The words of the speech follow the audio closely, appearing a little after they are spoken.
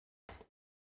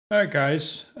All right,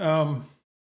 guys. I'm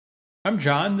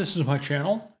John. This is my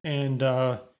channel, and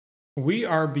we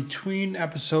are between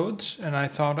episodes. And I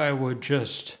thought I would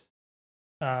just,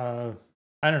 I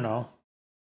don't know,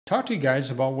 talk to you guys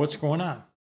about what's going on.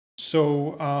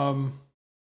 So,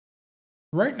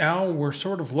 right now we're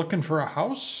sort of looking for a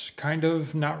house, kind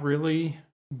of, not really,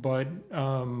 but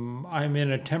I'm in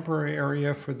a temporary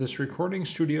area for this recording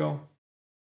studio,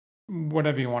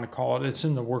 whatever you want to call it. It's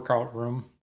in the workout room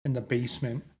in the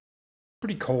basement.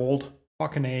 Pretty cold,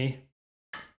 fucking A.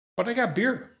 But I got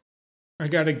beer. I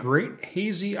got a great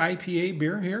hazy IPA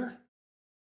beer here.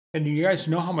 And you guys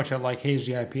know how much I like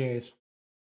hazy IPAs.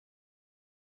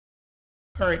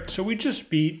 All right, so we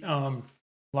just beat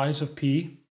Lies of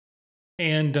P.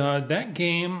 And that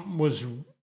game was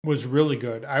really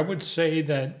good. I would say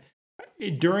that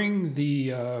during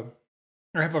the... I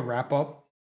have a wrap-up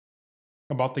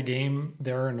about the game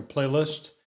there in the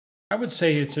playlist. I would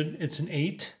say it's an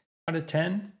 8 out of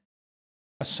 10.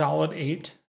 A solid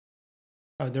 8.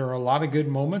 There are a lot of good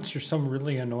moments. There's some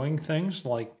really annoying things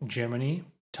like Jiminy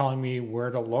telling me where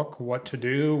to look, what to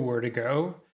do, where to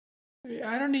go.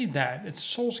 I don't need that. It's a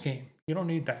Souls game. You don't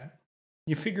need that.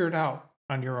 You figure it out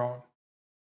on your own.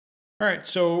 All right,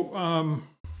 so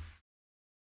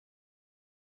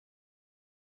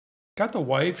got the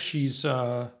wife. She's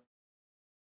has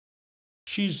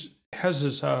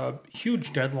this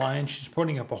huge deadline. She's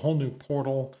putting up a whole new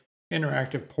portal,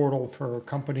 interactive portal for a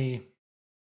company.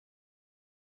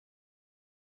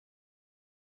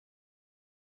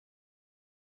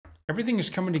 Everything is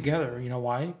coming together. You know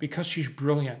why? Because she's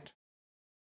brilliant.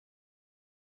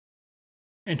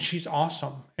 And she's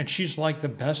awesome. And she's like the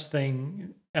best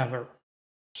thing ever.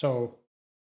 So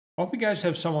I hope you guys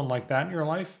have someone like that in your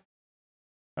life.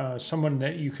 Someone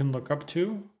that you can look up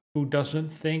to who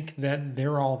doesn't think that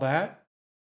they're all that.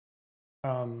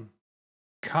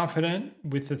 Confident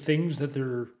with the things that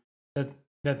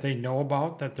that they know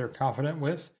about, that they're confident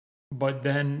with, but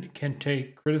then can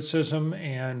take criticism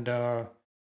and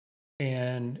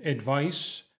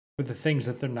advice for the things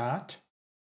that they're not.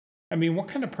 I mean, what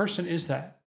kind of person is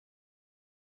that?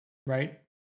 Right?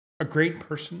 A great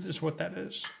person is what that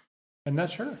is. And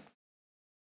that's her.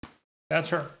 That's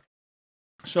her.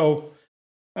 So,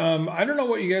 I don't know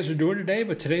what you guys are doing today,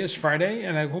 but today is Friday,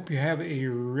 and I hope you have a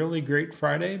really great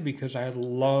Friday because I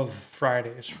love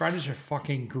Fridays. Fridays are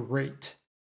fucking great.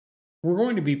 We're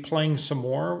going to be playing some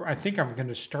more. I think I'm going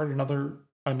to start another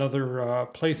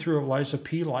playthrough of Lies of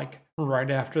P like right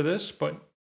after this, but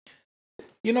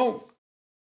you know,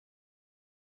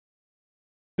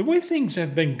 the way things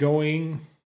have been going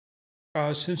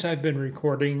since I've been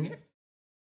recording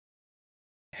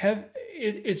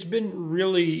it's been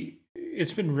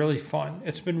really fun.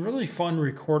 It's been really fun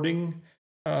recording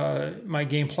my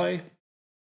gameplay.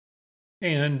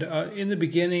 And in the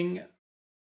beginning,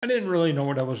 I didn't really know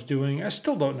what I was doing. I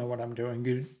still don't know what I'm doing,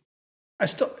 dude.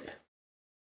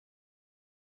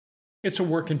 It's a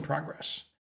work in progress.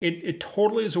 It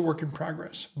totally is a work in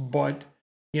progress. But,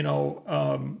 you know,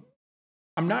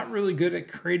 I'm not really good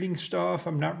at creating stuff.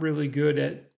 I'm not really good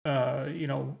at, you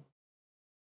know,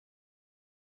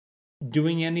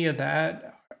 doing any of that.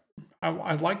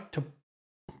 I like to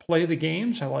play the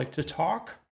games. I like to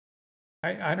talk.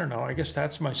 I don't know. I guess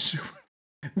that's my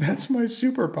that's my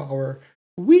superpower.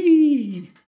 Whee!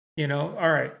 You know.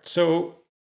 All right. So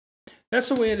that's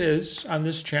the way it is on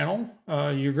this channel.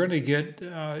 You're going to get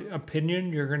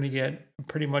opinion. You're going to get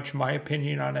pretty much my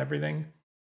opinion on everything.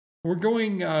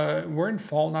 We're in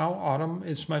fall now. Autumn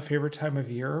is my favorite time of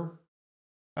year.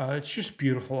 It's just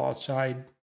beautiful outside.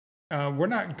 We're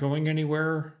not going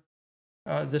anywhere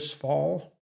this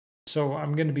fall, so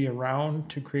I'm going to be around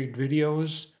to create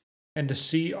videos and to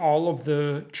see all of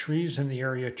the trees in the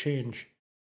area change.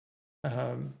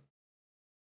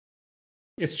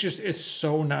 It's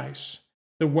so nice.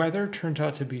 The weather turns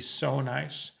out to be so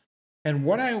nice. And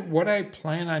what I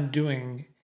plan on doing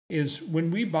is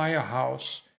when we buy a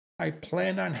house, I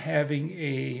plan on having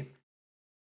a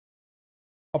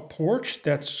porch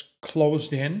that's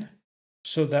closed in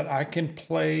so that I can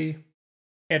play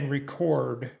and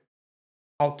record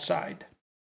outside.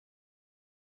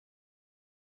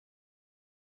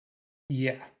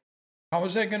 Yeah. How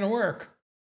is that going to work?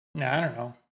 I don't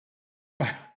know.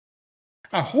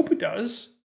 I hope it does.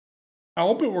 I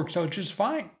hope it works out just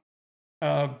fine.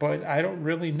 But I don't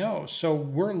really know. So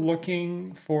we're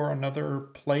looking for another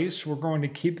place. We're going to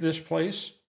keep this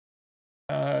place.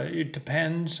 It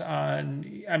depends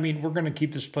on, I mean, we're going to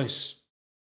keep this place.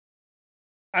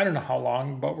 I don't know how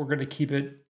long, but we're going to keep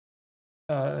it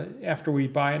after we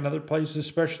buy another place,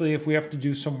 especially if we have to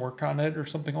do some work on it or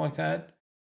something like that.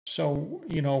 So,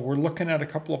 you know, we're looking at a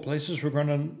couple of places. We're going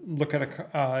to look at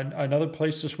another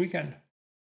place this weekend.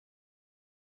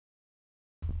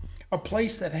 A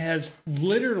place that has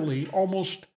literally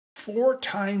almost 4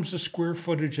 times the square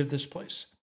footage of this place.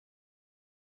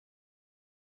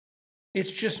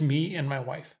 It's just me and my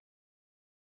wife.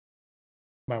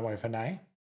 My wife and I.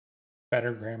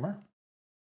 Better grammar.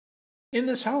 In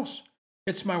this house.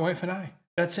 It's my wife and I.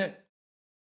 That's it.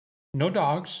 No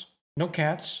dogs. No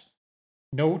cats.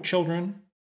 No children.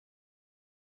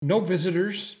 No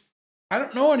visitors. I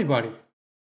don't know anybody.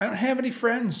 I don't have any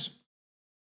friends.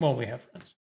 Well, we have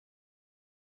friends.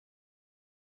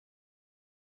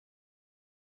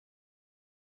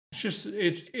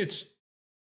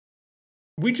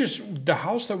 The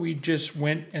house that we just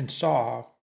went and saw,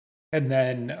 and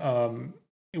then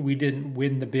we didn't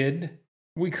win the bid.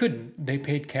 We couldn't. They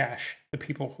paid cash, the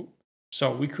people who,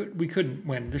 so we couldn't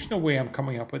win. There's no way I'm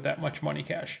coming up with that much money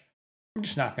cash. I'm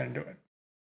just not going to do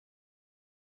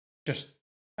it.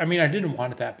 I mean, I didn't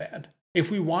want it that bad.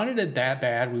 If we wanted it that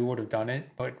bad, we would have done it,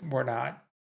 but we're not.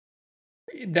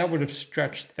 That would have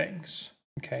stretched things.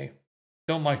 Okay.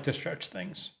 Don't like to stretch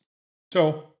things.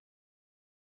 So,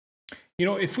 you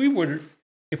know, if we were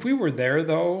there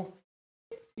though,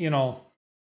 you know,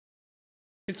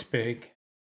 it's big.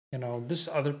 You know, this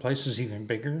other place is even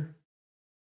bigger.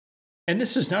 And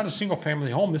this is not a single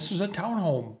family home. This is a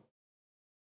townhome.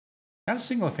 Not a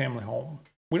single family home.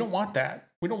 We don't want that.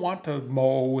 We don't want to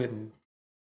mow and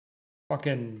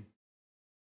fucking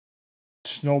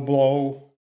snow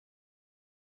blow.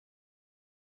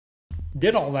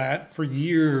 Did all that for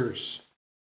years.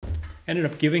 Ended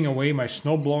up giving away my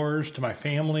snow blowers to my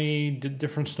family. Did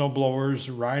different snow blowers,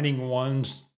 riding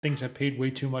ones, things I paid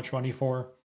way too much money for.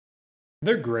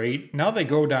 They're great. Now they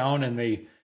go down and they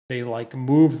like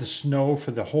move the snow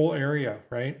for the whole area,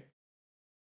 right?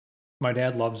 My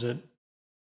dad loves it.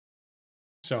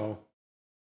 So,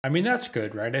 I mean, that's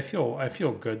good, right? I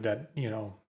feel good that, you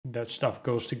know, that stuff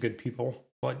goes to good people.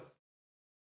 But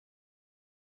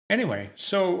anyway,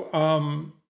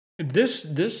 so this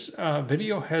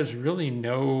video has really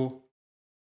no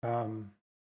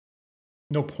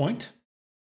point,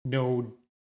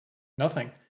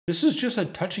 nothing. This is just a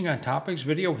touching on topics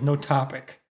video with no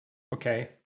topic. Okay.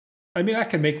 I mean, I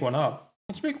can make one up.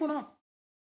 Let's make one up.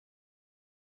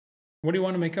 What do you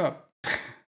want to make up?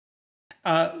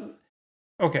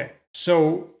 Okay.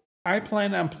 So I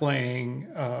plan on playing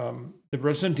the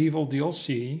Resident Evil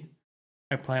DLC.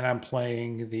 I plan on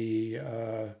playing the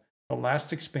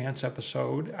Last Expanse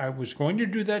episode. I was going to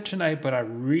do that tonight, but I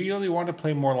really want to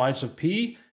play more Lies of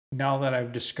P now that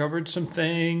I've discovered some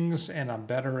things and I'm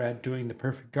better at doing the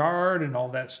perfect guard and all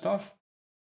that stuff.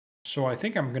 So I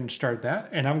think I'm going to start that,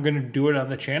 and I'm going to do it on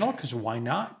the channel because why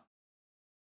not?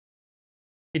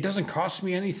 It doesn't cost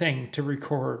me anything to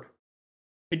record.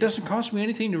 It doesn't cost me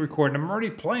anything to record. I'm already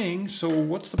playing, so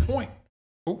what's the point?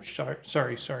 Oh, sorry.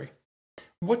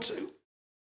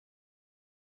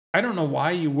 I don't know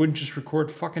why you wouldn't just record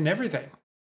fucking everything,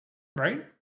 right?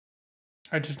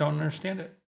 I just don't understand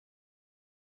it.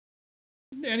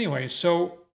 Anyway,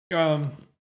 so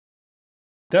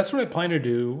that's what I plan to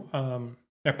do.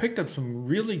 I picked up some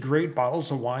really great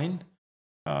bottles of wine.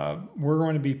 We're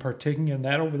going to be partaking in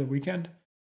that over the weekend.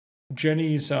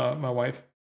 Jenny's my wife.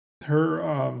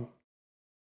 Her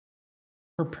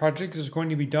project is going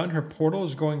to be done. Her portal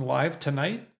is going live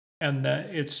tonight, and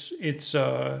there's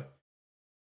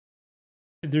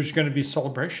going to be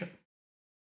celebration.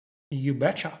 You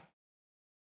betcha.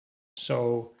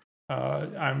 So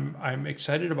I'm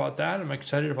excited about that. I'm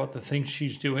excited about the things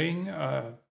she's doing.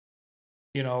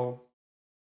 You know,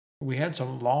 we had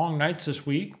some long nights this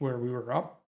week where we were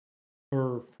up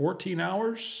for 14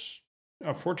 hours,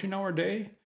 a 14-hour day,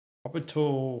 up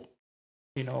until,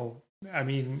 you know, I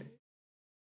mean,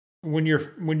 when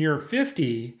you're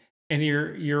 50 and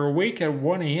you're awake at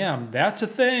 1 a.m., that's a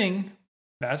thing.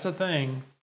 That's a thing.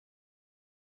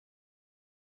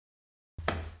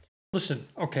 Listen,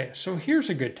 okay, so here's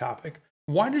a good topic.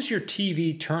 Why does your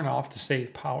TV turn off to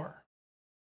save power?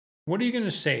 What are you going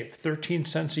to save? 13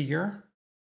 cents a year?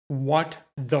 What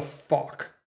the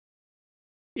fuck?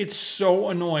 It's so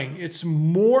annoying. It's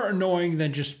more annoying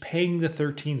than just paying the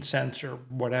 13 cents or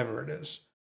whatever it is.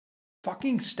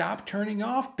 Fucking stop turning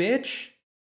off, bitch.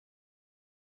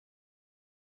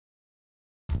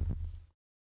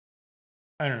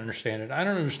 I don't understand it. I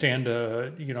don't understand,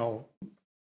 you know,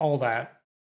 all that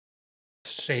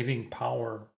saving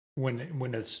power when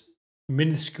it's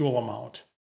minuscule amount.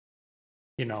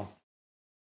 You know,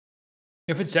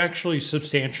 if it's actually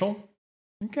substantial,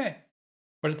 okay,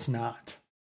 but it's not.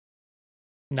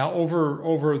 Now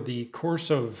over the course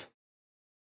of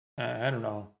I don't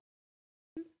know,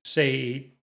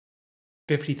 say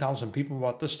 50,000 people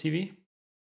bought this TV.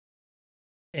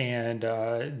 And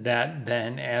that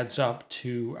then adds up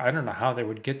to, I don't know how they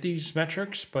would get these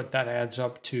metrics, but that adds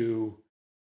up to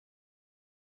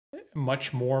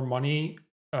much more money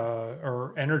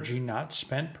or energy not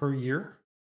spent per year.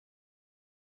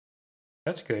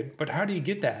 That's good. But how do you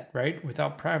get that, right?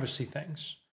 Without privacy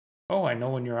things. Oh, I know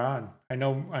when you're on. I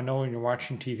know when you're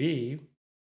watching TV.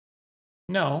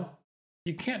 No,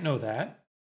 you can't know that.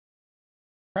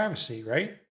 Privacy,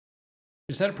 right?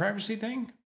 Is that a privacy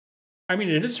thing? I mean,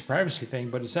 it is a privacy thing,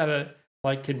 but is that a,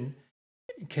 like, can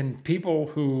people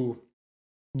who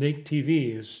make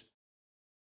TVs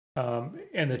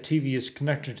and the TV is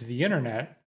connected to the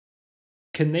internet,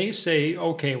 can they say,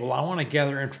 okay, well, I want to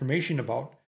gather information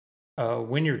about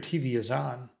when your TV is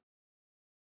on?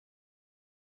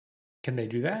 Can they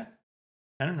do that?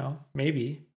 I don't know.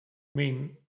 Maybe. I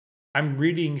mean, I'm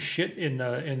reading shit on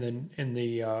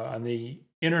the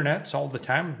internets all the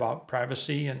time about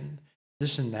privacy and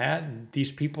this and that, and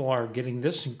these people are getting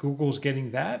this and Google's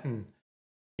getting that, and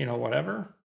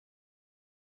whatever.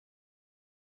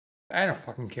 I don't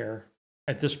fucking care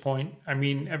at this point. I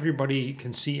mean, everybody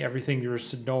can see everything there is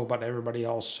to know about everybody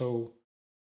else, so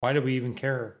why do we even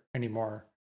care anymore?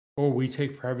 Oh, we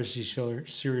take privacy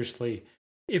seriously.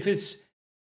 If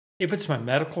it's my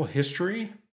medical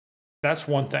history, that's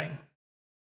one thing.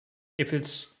 If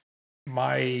it's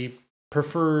my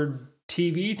preferred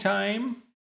TV time,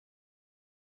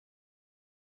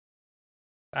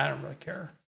 I don't really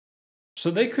care. So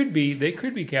they could be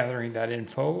gathering that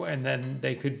info, and then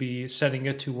they could be sending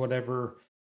it to whatever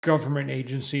government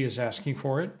agency is asking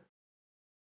for it.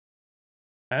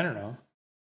 I don't know.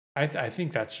 I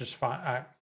think that's just fine.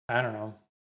 I don't know.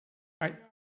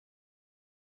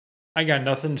 I got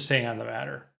nothing to say on the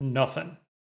matter. Nothing.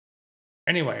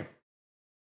 Anyway,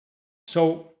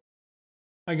 so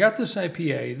I got this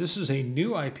IPA. This is a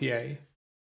new IPA.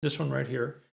 This one right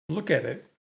here. Look at it.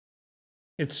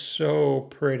 It's so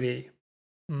pretty.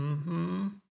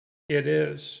 It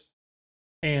is.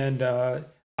 And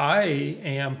I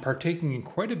am partaking in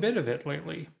quite a bit of it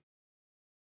lately.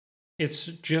 It's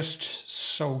just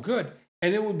so good.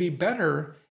 And it would be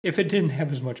better if it didn't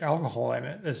have as much alcohol in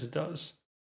it as it does.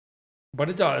 But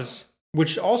it does,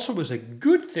 which also is a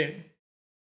good thing.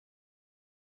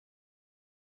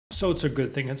 So it's a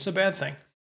good thing. It's a bad thing.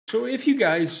 So if you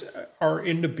guys are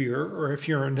into beer, or if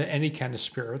you're into any kind of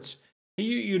spirits,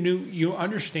 you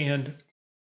understand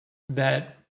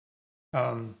that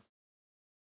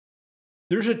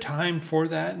there's a time for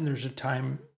that, and there's a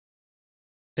time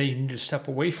that you need to step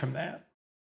away from that,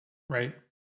 right?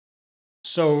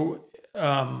 So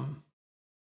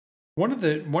one of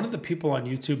the people on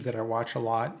YouTube that I watch a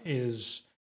lot is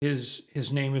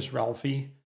his name is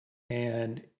Ralphie,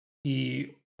 and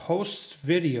he posts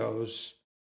videos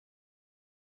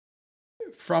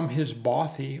from his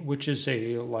bothy, which is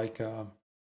a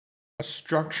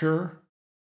structure.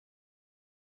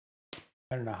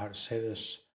 I don't know how to say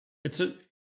this.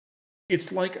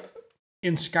 It's like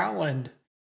in Scotland,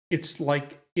 it's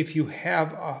like if you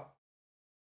have a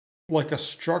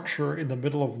structure in the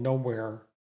middle of nowhere,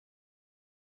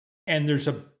 and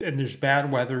there's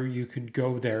bad weather, you could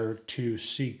go there to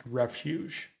seek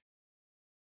refuge.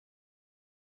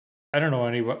 I don't know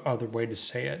any other way to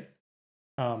say it.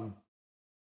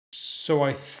 So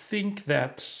I think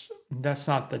that's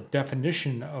not the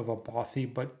definition of a bothy,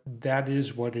 but that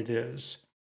is what it is.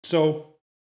 So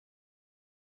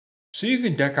you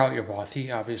can deck out your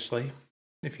bothy, obviously,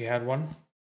 if you had one.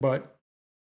 But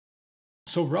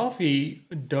so Ralphie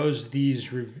does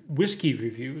these whiskey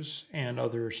reviews and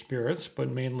other spirits, but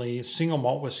mainly single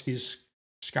malt whiskeys,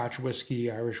 Scotch whiskey,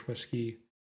 Irish whiskey,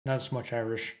 not as much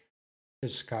Irish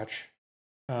as Scotch.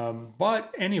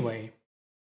 But anyway,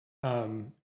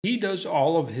 he does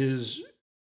all of his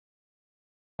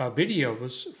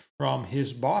videos from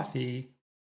his bothy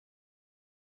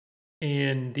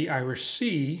in the Irish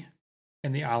Sea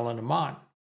and the island of Man,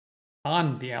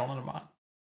 on the island of Man.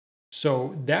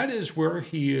 So that is where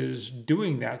he is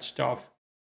doing that stuff.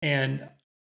 And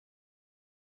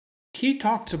he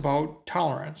talks about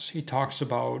tolerance. He talks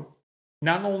about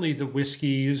not only the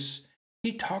whiskeys,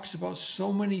 he talks about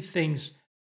so many things.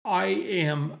 I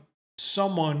am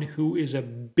someone who is a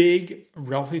big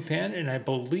Ralphie fan, and I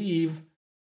believe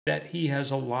that he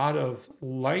has a lot of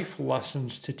life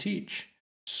lessons to teach.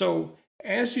 So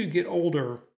as you get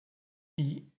older,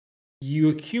 you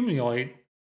accumulate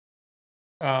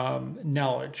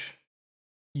knowledge,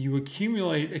 you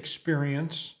accumulate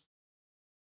experience,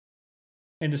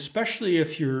 and especially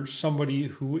if you're somebody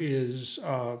who is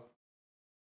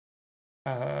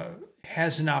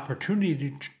has an opportunity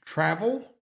to travel,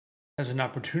 has an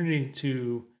opportunity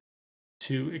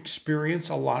to experience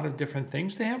a lot of different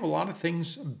things. They have a lot of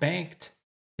things banked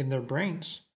in their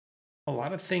brains, a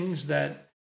lot of things that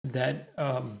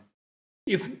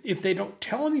if they don't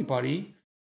tell anybody,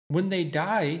 when they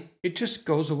die, it just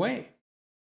goes away,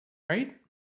 right?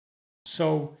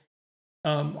 So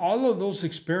all of those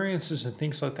experiences and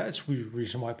things like that's the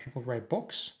reason why people write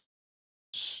books.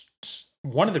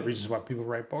 One of the reasons why people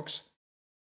write books.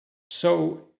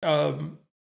 So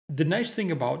the nice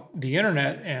thing about the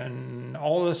internet and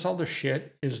all this other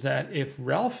shit is that if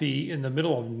Ralphie in the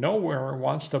middle of nowhere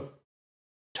wants to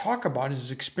talk about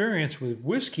his experience with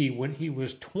whiskey when he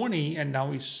was 20 and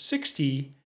now he's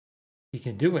 60, he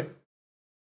can do it.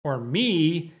 Or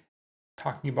me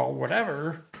talking about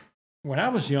whatever, when I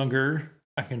was younger,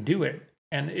 I can do it.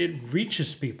 And it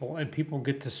reaches people and people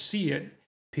get to see it.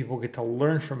 People get to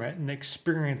learn from it and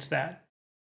experience that.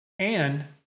 And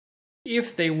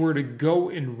if they were to go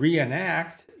and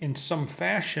reenact in some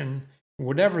fashion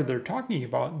whatever they're talking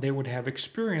about, they would have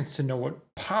experience to know what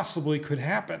possibly could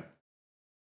happen.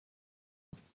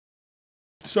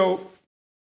 So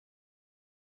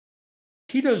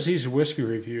he does these whiskey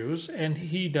reviews and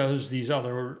he does these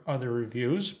other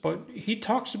reviews, but he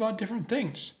talks about different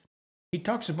things. He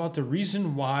talks about the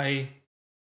reason why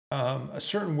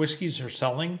certain whiskeys are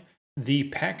selling, the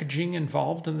packaging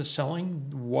involved in the selling,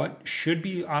 what should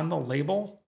be on the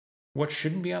label, what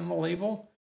shouldn't be on the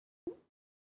label,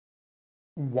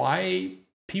 why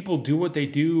people do what they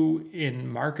do in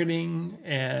marketing,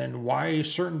 and why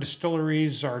certain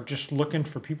distilleries are just looking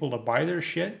for people to buy their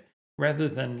shit rather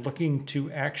than looking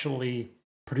to actually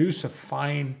produce a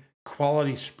fine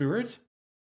quality spirit.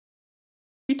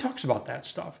 He talks about that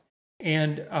stuff.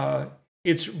 And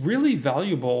it's really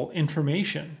valuable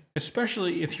information,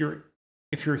 especially if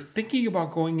you're thinking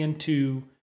about going into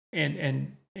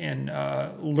and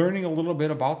learning a little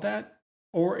bit about that,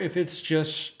 or if it's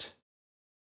just,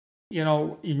 you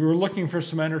know, you're looking for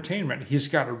some entertainment. He's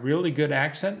got a really good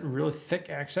accent, a really thick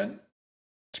accent.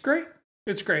 It's great.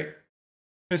 It's great.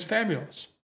 It's fabulous.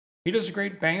 He does a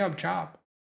great bang up job.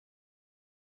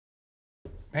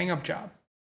 Bang up job.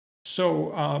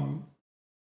 So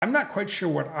I'm not quite sure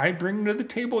what I bring to the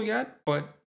table yet,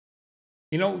 but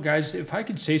you know, guys, if I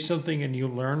could say something and you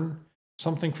learn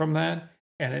something from that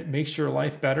and it makes your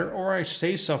life better, or I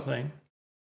say something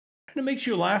and it makes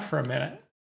you laugh for a minute,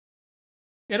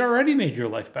 it already made your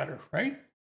life better, right?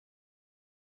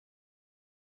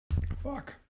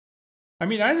 Fuck. I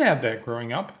mean, I didn't have that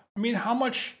growing up. I mean, how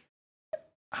much,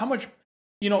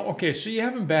 you know, okay, so you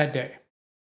have a bad day.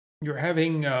 You're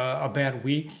having a bad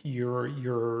week.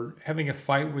 You're having a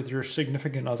fight with your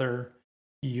significant other.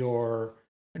 You're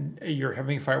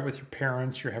having a fight with your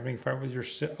parents. You're having a fight with your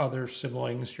other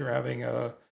siblings. You're having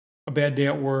a bad day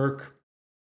at work.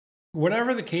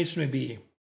 Whatever the case may be.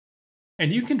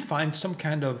 And you can find some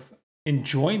kind of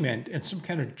enjoyment and some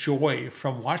kind of joy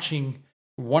from watching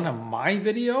one of my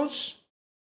videos.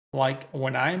 Like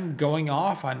when I'm going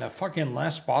off on the fucking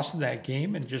last boss of that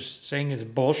game and just saying it's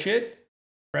bullshit,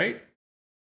 right?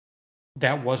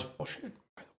 That was bullshit.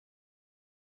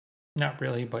 Not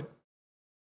really, but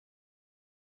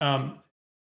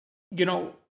you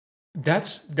know,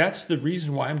 that's the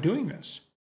reason why I'm doing this.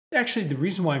 Actually, the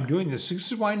reason why I'm doing this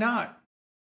is why not?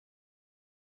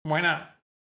 Why not?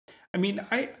 I mean,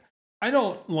 I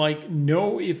don't like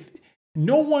know if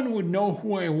no one would know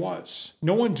who I was.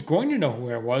 No one's going to know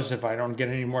who I was if I don't get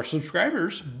any more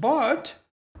subscribers, but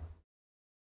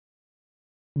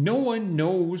no one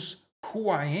knows who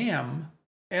I am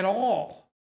at all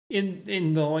in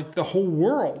the like the whole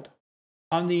world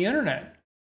on the internet,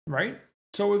 right?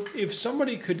 So if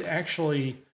somebody could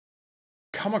actually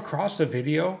come across a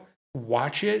video,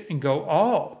 watch it and go,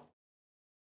 "Oh,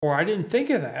 or I didn't think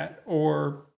of that,"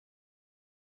 or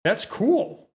 "That's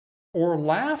cool," or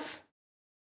laugh.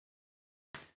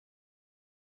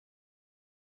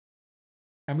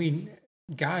 I mean,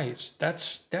 guys,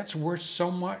 that's worth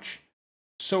so much.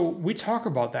 So we talk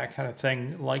about that kind of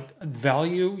thing, like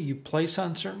value you place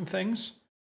on certain things,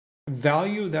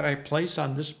 value that I place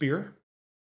on this beer,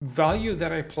 value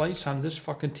that I place on this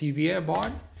fucking TV I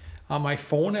bought, on my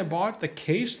phone I bought, the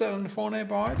case that on the phone I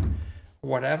bought,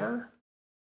 whatever.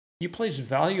 You place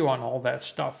value on all that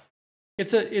stuff.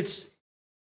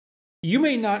 You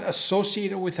may not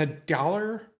associate it with a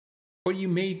dollar, but you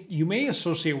may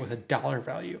associate it with a dollar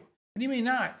value, and you may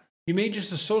not. You may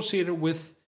just associate it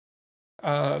with,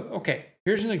 okay,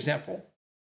 here's an example.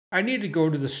 I need to go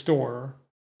to the store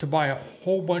to buy a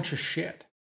whole bunch of shit.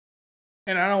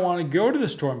 And I don't want to go to the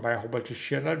store and buy a whole bunch of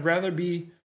shit. I'd rather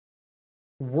be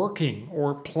working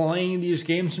or playing these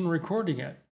games and recording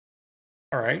it.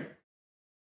 All right.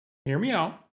 Hear me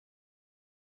out.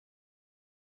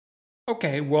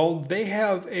 Okay, well, they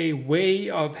have a way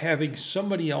of having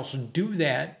somebody else do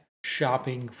that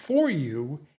shopping for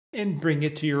you and bring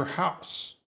it to your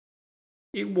house.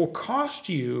 It will cost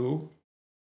you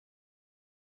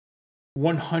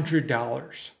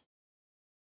 $100.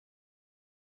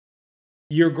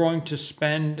 You're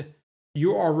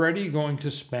already going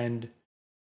to spend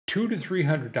 $200 to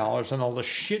 $300 on all the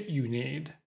shit you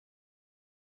need.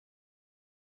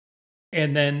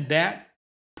 And then that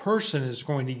person is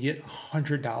going to get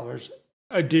 $100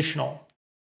 additional.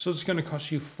 So it's going to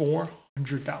cost you $400.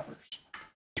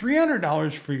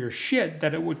 $300 for your shit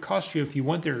that it would cost you if you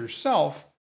went there yourself,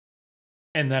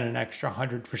 and then an extra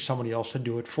 $100 for somebody else to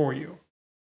do it for you.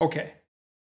 Okay,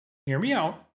 hear me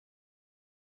out.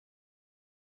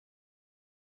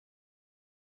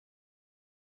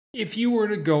 If you were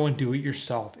to go and do it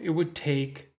yourself, it would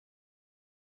take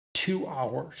 2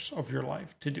 hours of your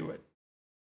life to do it.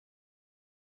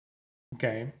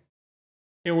 Okay.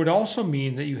 It would also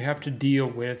mean that you have to deal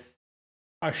with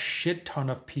a shit ton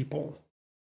of people.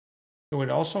 You would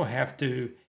also have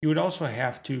to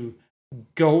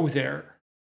go there.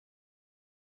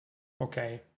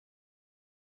 Okay.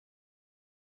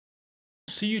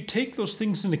 So you take those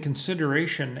things into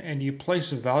consideration and you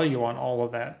place a value on all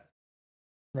of that,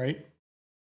 right?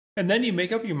 And then you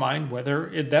make up your mind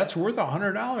whether that's worth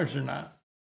 $100 or not.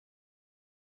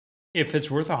 If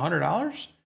it's worth $100,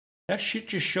 that shit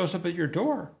just shows up at your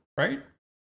door, right?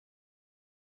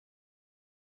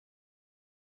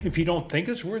 If you don't think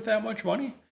it's worth that much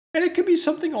money, and it could be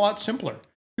something a lot simpler. It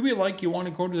could be like you want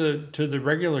to go to the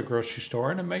regular grocery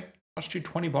store and it might cost you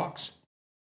 $20.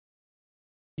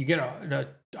 You get a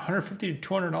 $150 to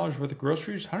 $200 worth of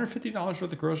groceries, $150 worth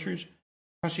of groceries,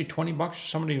 cost you $20 for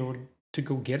somebody to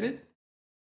go get it.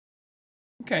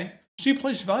 Okay, so you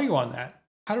place value on that.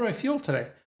 How do I feel today?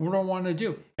 What do I want to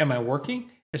do? Am I working?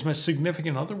 Is my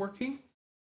significant other working?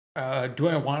 Do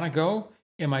I want to go?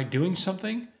 Am I doing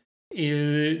something?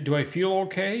 Do I feel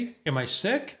okay? Am I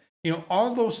sick?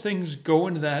 All those things go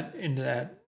into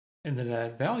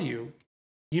that value.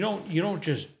 You don't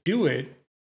just do it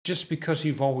just because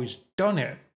you've always done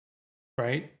it,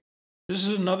 right? This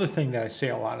is another thing that I say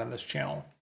a lot on this channel.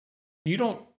 You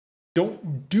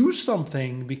don't do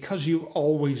something because you've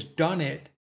always done it.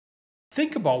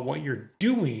 Think about what you're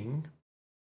doing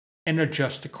and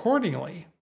adjust accordingly.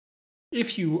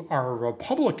 If you are a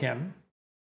Republican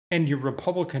and your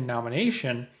Republican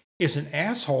nomination is an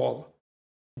asshole,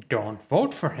 don't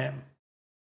vote for him.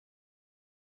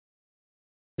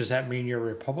 Does that mean you're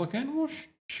a Republican? Well,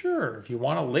 sure. If you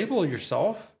want to label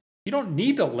yourself, you don't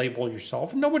need to label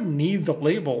yourself. No one needs a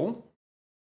label.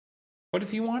 But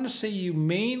if you want to say you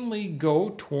mainly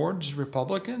go towards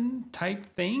Republican type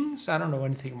things, I don't know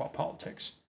anything about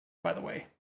politics, by the way.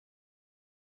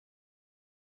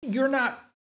 You're not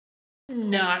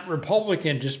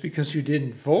Republican just because you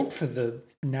didn't vote for the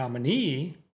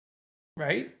nominee,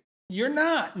 right? You're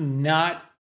not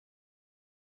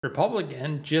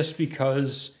Republican just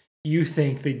because you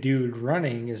think the dude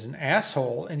running is an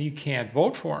asshole and you can't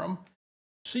vote for him.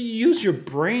 So you use your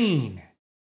brain,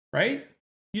 right?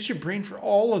 Use your brain for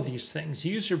all of these things.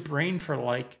 Use your brain for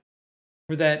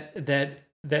that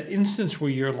instance where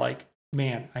you're like,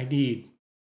 man, I need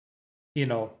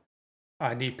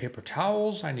paper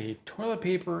towels. I need toilet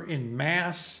paper in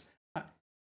mass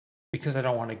because I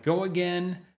don't want to go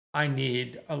again. I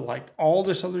need all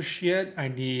this other shit. I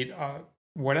need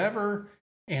whatever.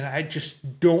 And I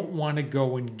just don't want to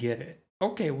go and get it.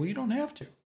 Okay, well, you don't have to.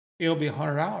 It'll be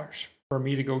 $100 for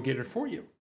me to go get it for you.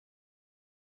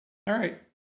 All right.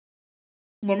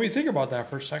 Let me think about that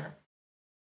for a second.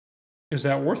 Is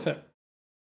that worth it?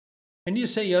 And you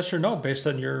say yes or no based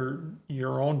on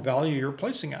your own value you're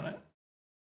placing on it.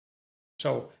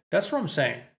 So that's what I'm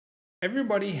saying.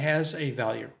 Everybody has a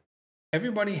value.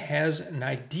 Everybody has an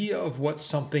idea of what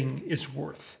something is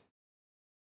worth.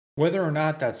 Whether or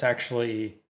not that's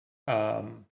actually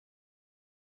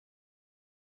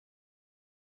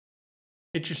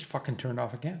it just fucking turned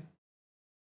off again.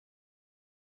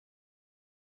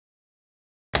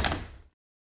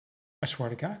 I swear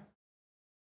to God.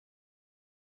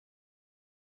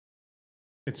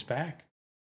 It's back.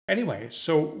 Anyway,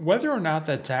 so whether or not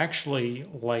that's actually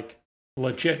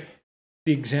legit,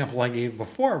 the example I gave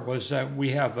before was that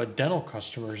we have a dental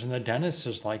customers and the dentist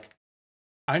is like,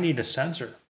 I need a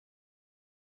sensor.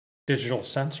 Digital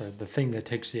sensor, the thing that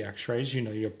takes the x-rays,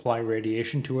 you apply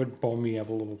radiation to it, boom, you have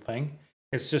a little thing.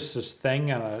 It's just this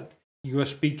thing on a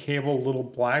USB cable, little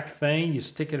black thing. You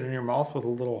stick it in your mouth with a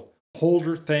little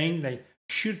holder thing. They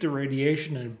shoot the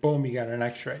radiation and boom, you got an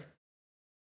x-ray.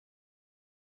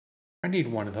 I need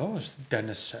one of those, the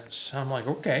dentist says. I'm like,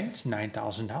 okay, it's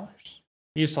 $9,000.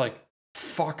 He's like,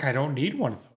 fuck, I don't need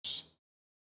one of those.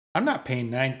 I'm not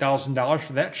paying $9,000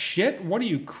 for that shit. What are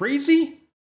you, crazy?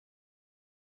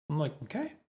 I'm like,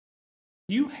 okay.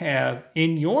 You have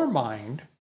in your mind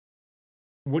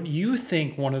what you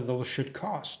think one of those should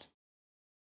cost,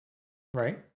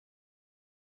 right?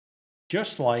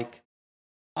 Just like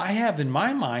I have in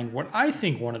my mind what I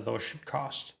think one of those should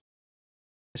cost.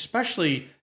 Especially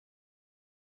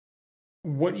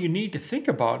what you need to think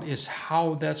about is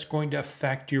how that's going to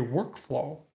affect your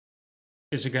workflow.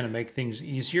 Is it going to make things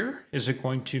easier? Is it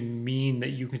going to mean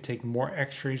that you can take more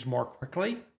x-rays more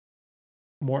quickly,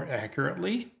 more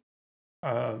accurately,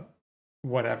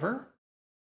 whatever?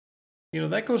 You know,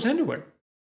 that goes into it.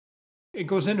 It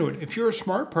goes into it. If you're a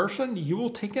smart person, you will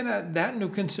take that into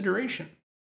consideration.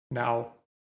 Now,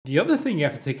 the other thing you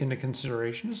have to take into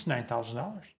consideration is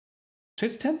 $9,000. So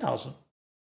it's $10,000.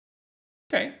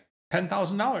 Okay,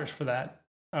 $10,000 for that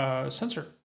sensor.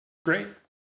 Great.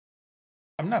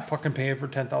 I'm not fucking paying for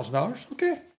 $10,000.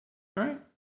 Okay, all right.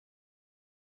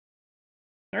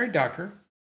 All right, doctor.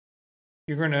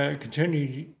 You're going to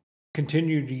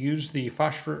continue to use the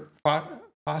phosphor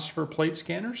plate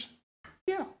scanners?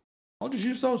 Yeah, I'll just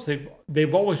use those.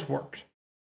 They've always worked.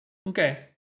 Okay,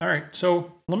 all right.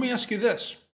 So let me ask you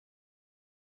this: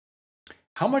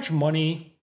 how much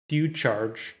money do you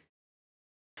charge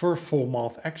for a full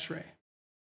mouth X-ray?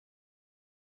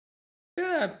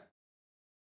 Yeah,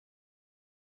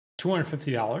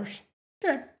 $250.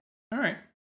 Okay, all right.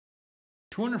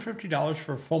 $250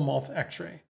 for a full mouth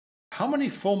X-ray. How many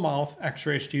full mouth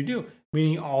X-rays do you do?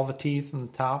 Meaning all the teeth and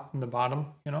the top and the bottom,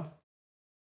 you know?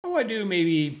 Oh, I do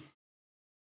maybe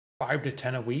 5 to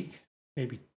 10 a week.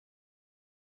 Maybe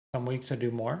some weeks I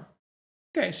do more.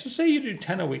 Okay, so say you do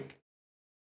 10 a week.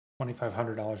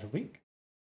 $2,500 a week.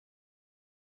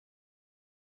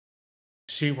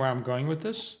 See where I'm going with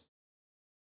this?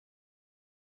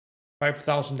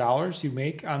 $5,000 you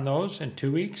make on those in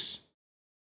 2 weeks.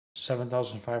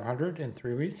 $7,500 in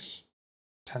 3 weeks.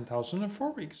 $10,000 in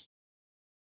 4 weeks.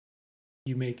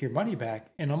 You make your money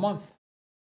back in a month.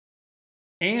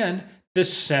 And the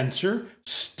sensor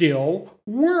still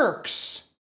works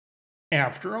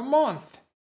after a month.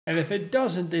 And if it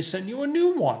doesn't, they send you a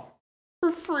new one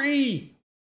for free.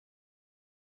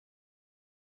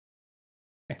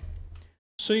 Okay.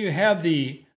 So you have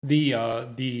the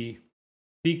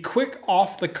quick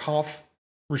off the cuff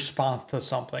response to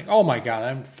something. Oh my God,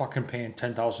 I'm fucking paying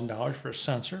 $10,000 for a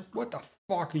sensor. What the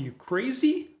fuck, are you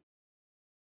crazy?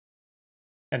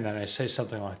 And then I say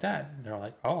something like that, and they're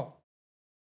like, oh,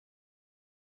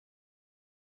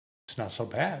 it's not so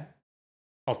bad.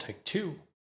 I'll take 2.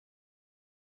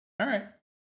 All right.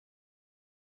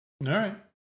 All right.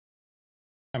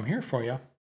 I'm here for you.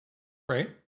 Right?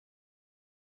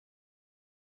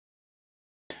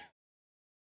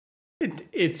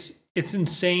 It's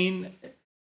insane.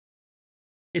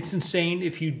 It's insane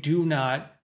if you do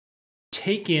not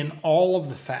take in all of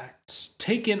the facts.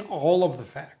 Take in all of the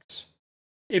facts.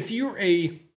 If you're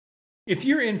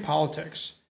in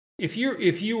politics, if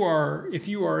you are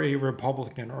a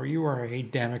Republican or you are a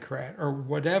Democrat or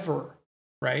whatever,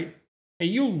 right? And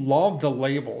you love the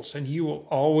labels and you will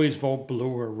always vote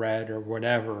blue or red or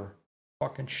whatever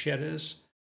fucking shit is.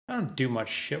 I don't do much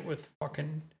shit with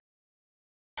fucking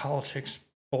politics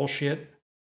bullshit.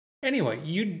 Anyway,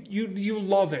 you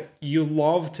love it. You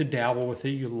love to dabble with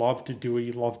it. You love to do it.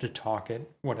 You love to talk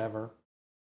it, whatever.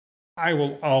 I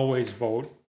will always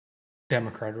vote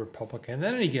Democrat or Republican.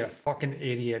 Then you get a fucking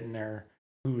idiot in there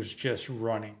who's just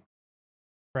running,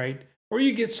 right? Or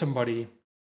you get somebody,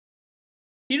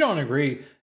 you don't agree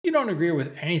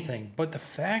with anything, but the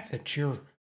fact that you're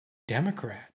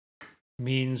Democrat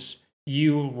means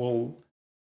you will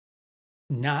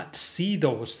not see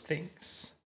those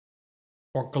things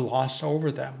or gloss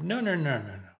over them. No.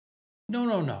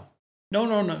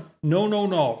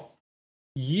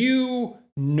 You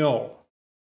know.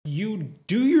 You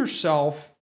do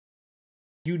yourself.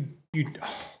 You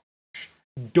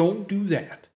don't do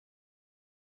that.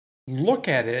 Look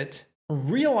at it,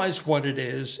 realize what it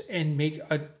is, and make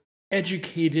an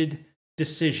educated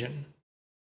decision.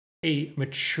 A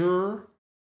mature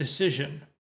decision.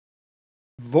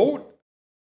 Vote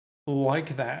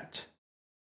like that.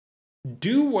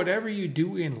 Do whatever you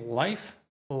do in life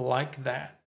like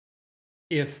that.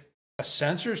 If a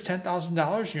sensor is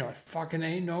 $10,000 and you're like, fucking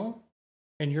A, no,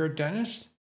 and you're a dentist,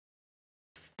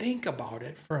 think about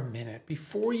it for a minute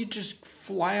before you just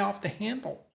fly off the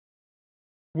handle.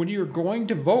 When you're going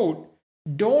to vote,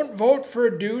 don't vote for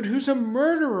a dude who's a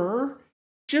murderer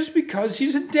just because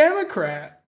he's a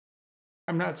Democrat.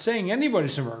 I'm not saying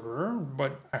anybody's a murderer,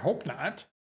 but I hope not.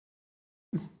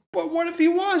 But what if he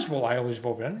was? Well, I always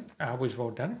vote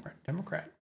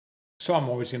Democrat. So I'm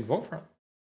always going to vote for him.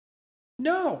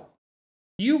 No.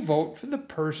 You vote for the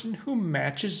person who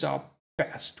matches up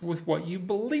best with what you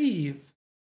believe.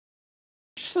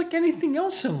 Just like anything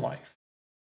else in life.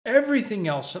 Everything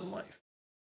else in life.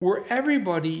 Where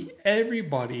everybody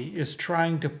is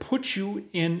trying to put you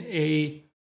in a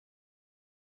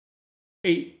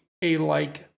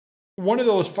like one of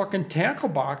those fucking tackle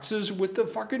boxes with the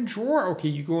fucking drawer. Okay,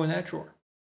 you go in that drawer.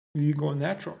 You go in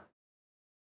that drawer.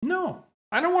 No,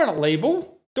 I don't want a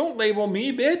label. Don't label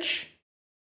me, bitch.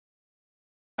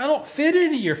 I don't fit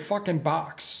into your fucking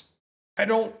box. I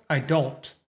don't.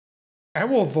 I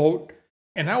will vote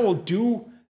and I will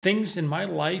do things in my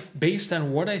life based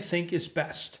on what I think is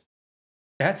best.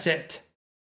 That's it.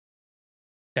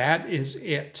 That is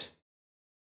it.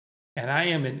 And I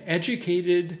am an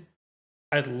educated,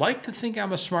 I'd like to think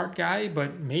I'm a smart guy,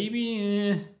 but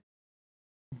maybe,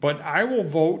 but I will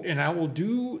vote and I will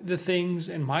do the things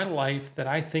in my life that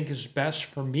I think is best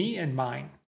for me and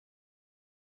mine.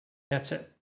 That's it.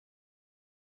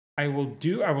 I will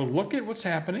look at what's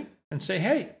happening and say,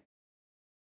 hey,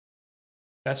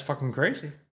 that's fucking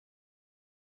crazy.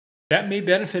 That may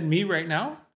benefit me right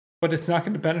now, but it's not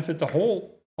going to benefit the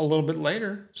whole a little bit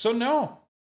later. So no,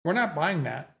 we're not buying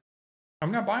that.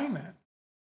 I'm not buying that.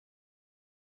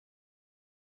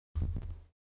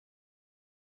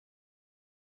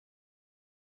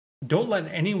 Don't let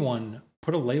anyone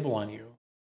put a label on you.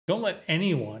 Don't let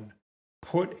anyone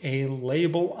put a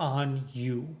label on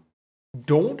you.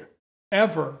 Don't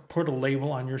ever put a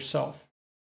label on yourself.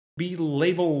 Be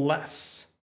label-less.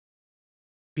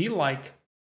 Be like,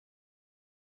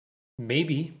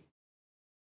 maybe.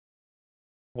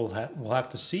 We'll have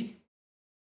to see.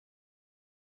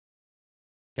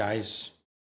 Guys,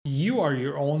 you are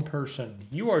your own person.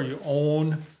 You are your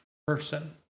own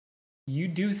person. You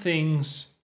do things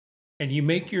and you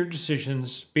make your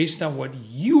decisions based on what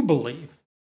you believe,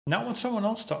 not what someone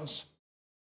else does.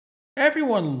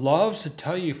 Everyone loves to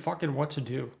tell you fucking what to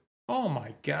do. Oh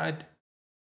my God.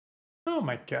 Oh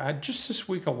my God. Just this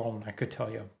week alone, I could tell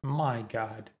you. My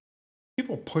God.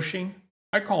 People pushing.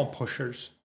 I call them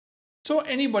pushers. So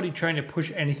anybody trying to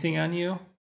push anything on you,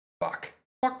 fuck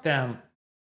them.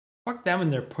 Fuck them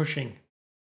and they're pushing.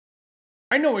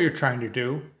 I know what you're trying to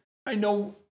do. I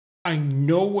know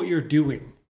what you're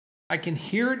doing. I can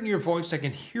hear it in your voice. I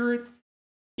can hear it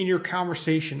in your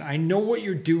conversation. I know what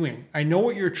you're doing. I know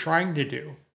what you're trying to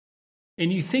do.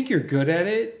 And you think you're good at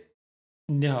it?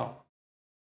 No.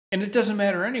 And it doesn't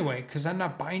matter anyway, because I'm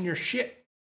not buying your shit.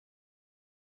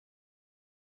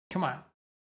 Come on.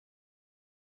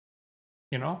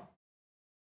 You know?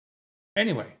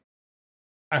 Anyway,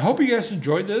 I hope you guys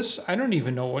enjoyed this. I don't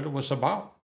even know what it was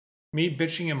about. Me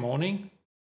bitching and moaning?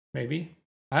 Maybe.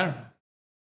 I don't know.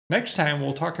 Next time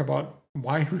we'll talk about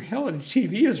why reality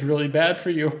TV is really bad for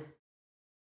you.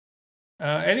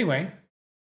 Anyway,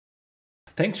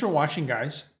 thanks for watching,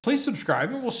 guys. Please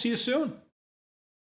subscribe and we'll see you soon.